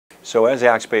So as the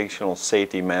Occupational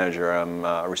Safety Manager, I'm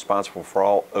responsible for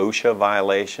all OSHA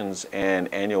violations and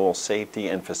annual safety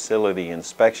and facility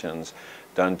inspections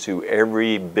done to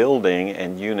every building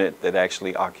and unit that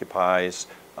actually occupies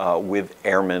with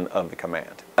airmen of the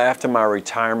command. After my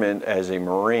retirement as a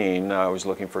Marine, I was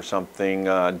looking for something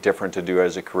different to do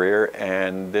as a career,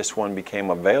 and this one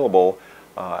became available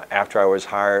after I was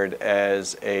hired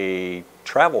as a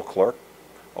travel clerk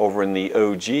over in the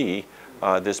OG.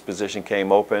 This position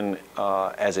came open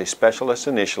as a specialist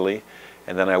initially,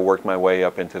 and then I worked my way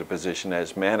up into the position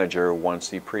as manager once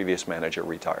the previous manager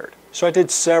retired. So I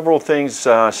did several things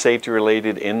safety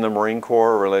related in the Marine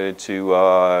Corps, related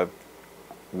to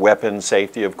weapon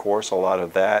safety, of course, a lot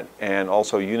of that, and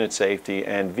also unit safety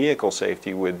and vehicle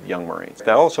safety with young Marines.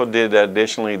 I also did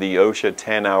additionally the OSHA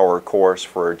 10-hour course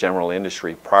for general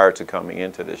industry prior to coming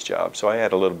into this job, so I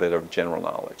had a little bit of general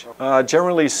knowledge.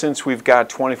 Generally, since we've got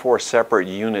 24 separate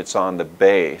units on the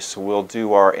base, we'll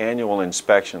do our annual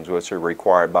inspections, which are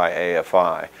required by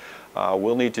AFI.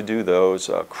 We'll need to do those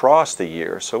across the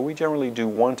year, so we generally do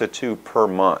 1 to 2 per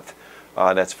month.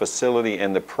 That's facility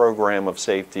and the program of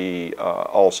safety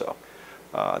also.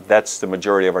 That's the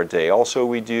majority of our day. Also,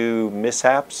 we do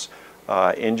mishaps,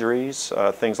 injuries,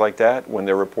 things like that when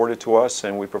they're reported to us,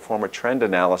 and we perform a trend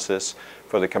analysis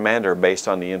for the commander based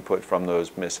on the input from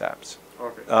those mishaps.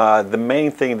 Okay. The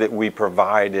main thing that we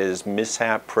provide is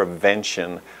mishap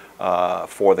prevention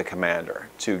for the commander,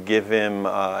 to give him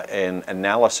an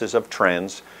analysis of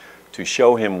trends, to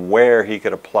show him where he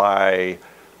could apply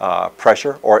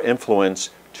pressure or influence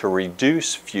to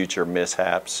reduce future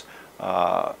mishaps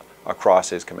across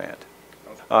his command.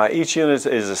 Each unit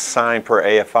is assigned per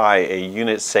AFI a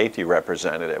unit safety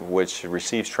representative, which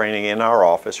receives training in our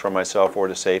office from myself or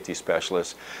the safety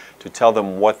specialist to tell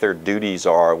them what their duties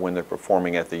are when they're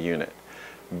performing at the unit.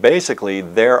 Basically,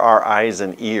 they're our eyes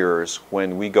and ears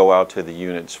when we go out to the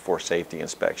units for safety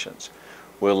inspections.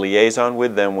 We'll liaison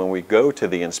with them when we go to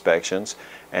the inspections,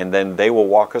 and then they will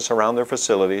walk us around their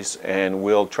facilities, and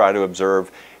we'll try to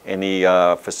observe any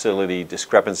facility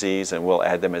discrepancies, and we'll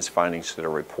add them as findings to the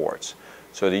reports.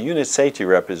 So the unit safety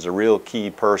rep is a real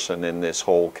key person in this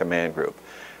whole command group.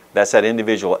 That's that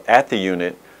individual at the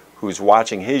unit who's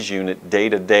watching his unit day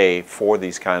to day for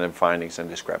these kind of findings and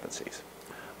discrepancies.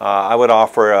 I would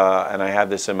offer, and I have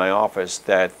this in my office,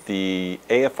 that the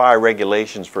AFI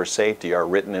regulations for safety are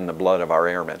written in the blood of our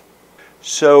airmen.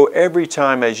 So every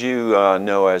time, as you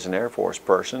know as an Air Force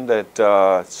person,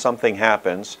 that something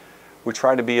happens, we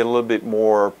try to be a little bit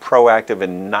more proactive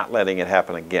in not letting it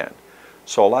happen again.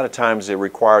 So a lot of times it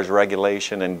requires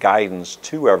regulation and guidance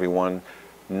to everyone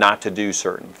not to do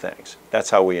certain things. That's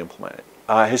how we implement it.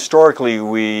 Historically,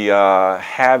 we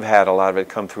have had a lot of it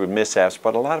come through mishaps,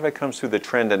 but a lot of it comes through the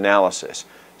trend analysis.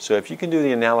 So if you can do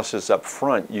the analysis up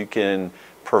front, you can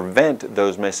prevent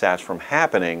those mishaps from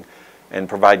happening and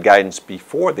provide guidance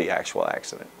before the actual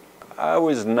accident. I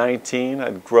was 19.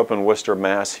 I grew up in Worcester,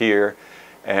 Mass. Here,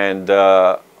 and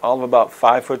all of about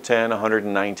 5'10",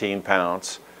 119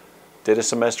 pounds. Did a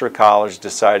semester of college,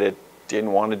 decided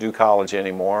didn't want to do college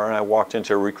anymore, and I walked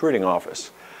into a recruiting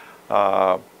office.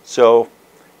 So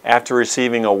after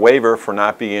receiving a waiver for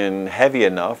not being heavy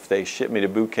enough, they shipped me to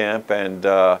boot camp, and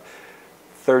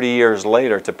 30 years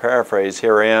later, to paraphrase,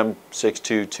 here I am,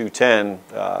 6'2", 210,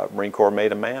 Marine Corps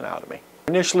made a man out of me.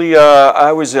 Initially,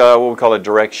 I was what we call a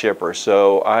direct shipper,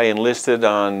 so I enlisted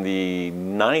on the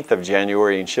 9th of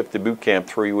January and shipped to boot camp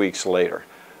 3 weeks later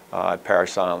at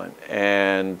Parris Island.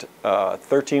 And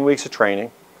 13 weeks of training.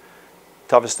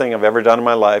 Toughest thing I've ever done in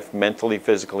my life, mentally,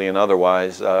 physically, and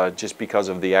otherwise, just because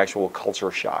of the actual culture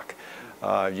shock.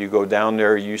 You go down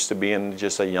there, used to being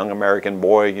just a young American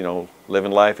boy, you know,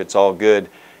 living life, it's all good.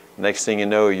 Next thing you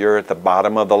know, you're at the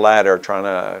bottom of the ladder trying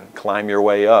to climb your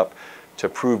way up to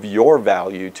prove your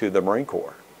value to the Marine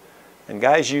Corps. And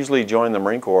guys usually join the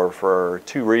Marine Corps for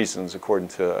 2 reasons, according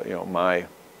to my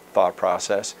thought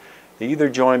process. They either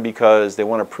join because they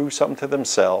want to prove something to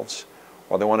themselves,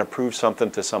 or they want to prove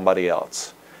something to somebody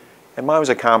else. And mine was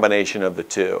a combination of the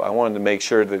two. I wanted to make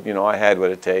sure that I had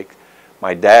what it takes.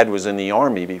 My dad was in the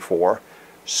Army before,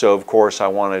 so of course I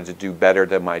wanted to do better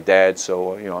than my dad,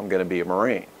 so I'm going to be a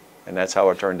Marine. And that's how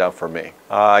it turned out for me.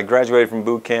 I graduated from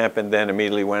boot camp and then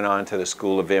immediately went on to the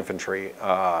School of Infantry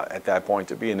at that point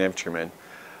to be an infantryman.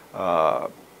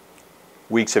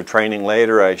 Weeks of training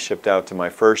later, I shipped out to my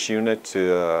first unit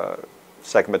to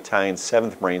 2nd Battalion,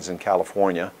 7th Marines in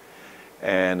California.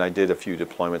 And I did a few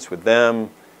deployments with them.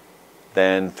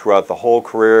 Then throughout the whole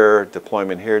career,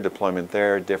 deployment here, deployment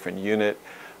there, different unit,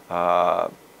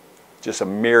 just a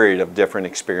myriad of different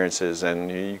experiences,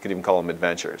 and you could even call them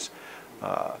adventures.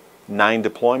 9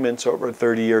 deployments over a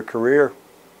 30-year career,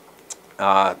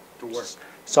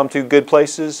 Some to good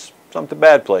places, some to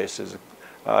bad places.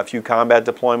 A few combat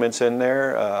deployments in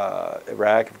there,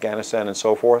 Iraq, Afghanistan, and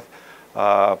so forth.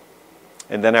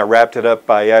 And then I wrapped it up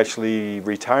by actually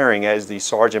retiring as the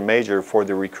Sergeant Major for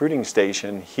the recruiting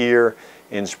station here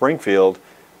in Springfield,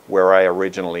 where I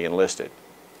originally enlisted,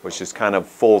 which is kind of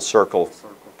full circle,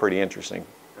 pretty interesting.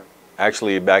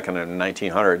 Actually, back in the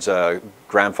 1900s,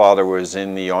 grandfather was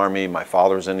in the Army, my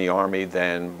father was in the Army,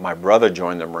 then my brother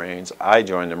joined the Marines, I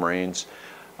joined the Marines,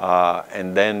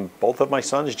 and then both of my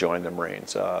sons joined the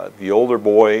Marines. The older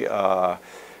boy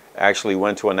actually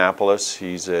went to Annapolis.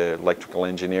 He's an electrical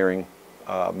engineering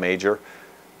major.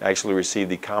 Actually received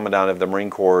the Commandant of the Marine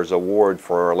Corps' award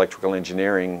for electrical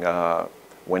engineering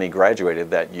when he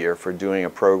graduated that year for doing a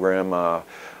program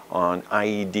on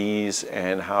IEDs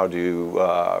and how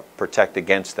to protect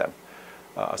against them.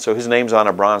 So his name's on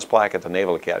a bronze plaque at the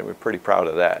Naval Academy. We're pretty proud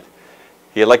of that.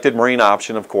 He elected Marine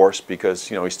option, of course, because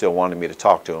he still wanted me to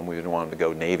talk to him. We didn't want him to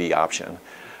go Navy option.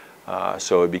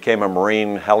 So he became a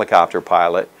Marine helicopter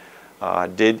pilot.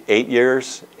 Did 8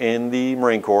 years in the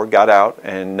Marine Corps, got out,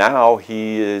 and now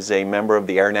he is a member of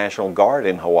the Air National Guard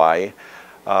in Hawaii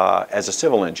as a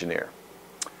civil engineer.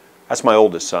 That's my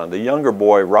oldest son. The younger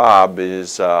boy, Rob,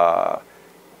 is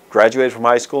graduated from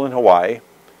high school in Hawaii.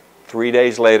 3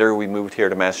 days later, we moved here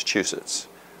to Massachusetts.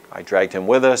 I dragged him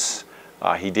with us.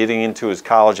 He didn't get into his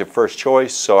college at first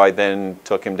choice, so I then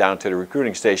took him down to the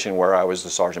recruiting station where I was the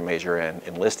Sergeant Major and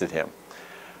enlisted him.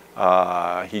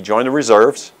 He joined the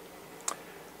reserves.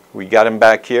 We got him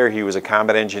back here. He was a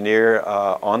combat engineer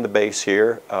on the base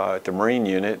here at the Marine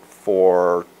unit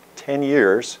for 10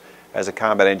 years as a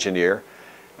combat engineer,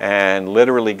 and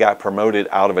literally got promoted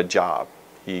out of a job.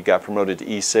 He got promoted to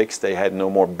E6. They had no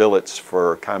more billets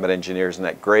for combat engineers in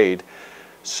that grade.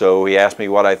 So he asked me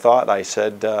what I thought. I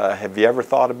said, have you ever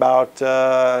thought about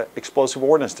explosive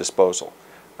ordnance disposal?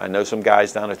 I know some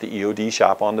guys down at the EOD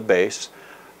shop on the base.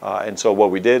 And so what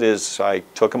we did is I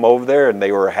took him over there and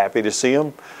they were happy to see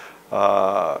him.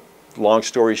 Long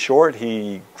story short,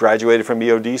 he graduated from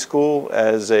EOD school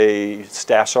as a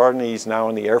staff sergeant. He's now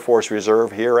in the Air Force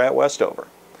Reserve here at Westover.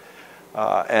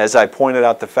 As I pointed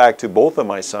out the fact to both of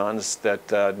my sons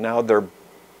that now they're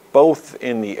both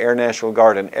in the Air National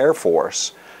Guard and Air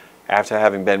Force after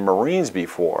having been Marines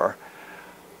before,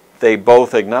 they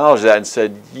both acknowledged that and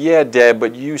said, yeah, Dad,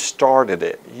 but you started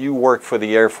it. You worked for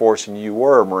the Air Force and you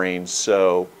were a Marine,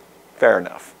 so fair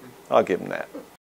enough. I'll give them that.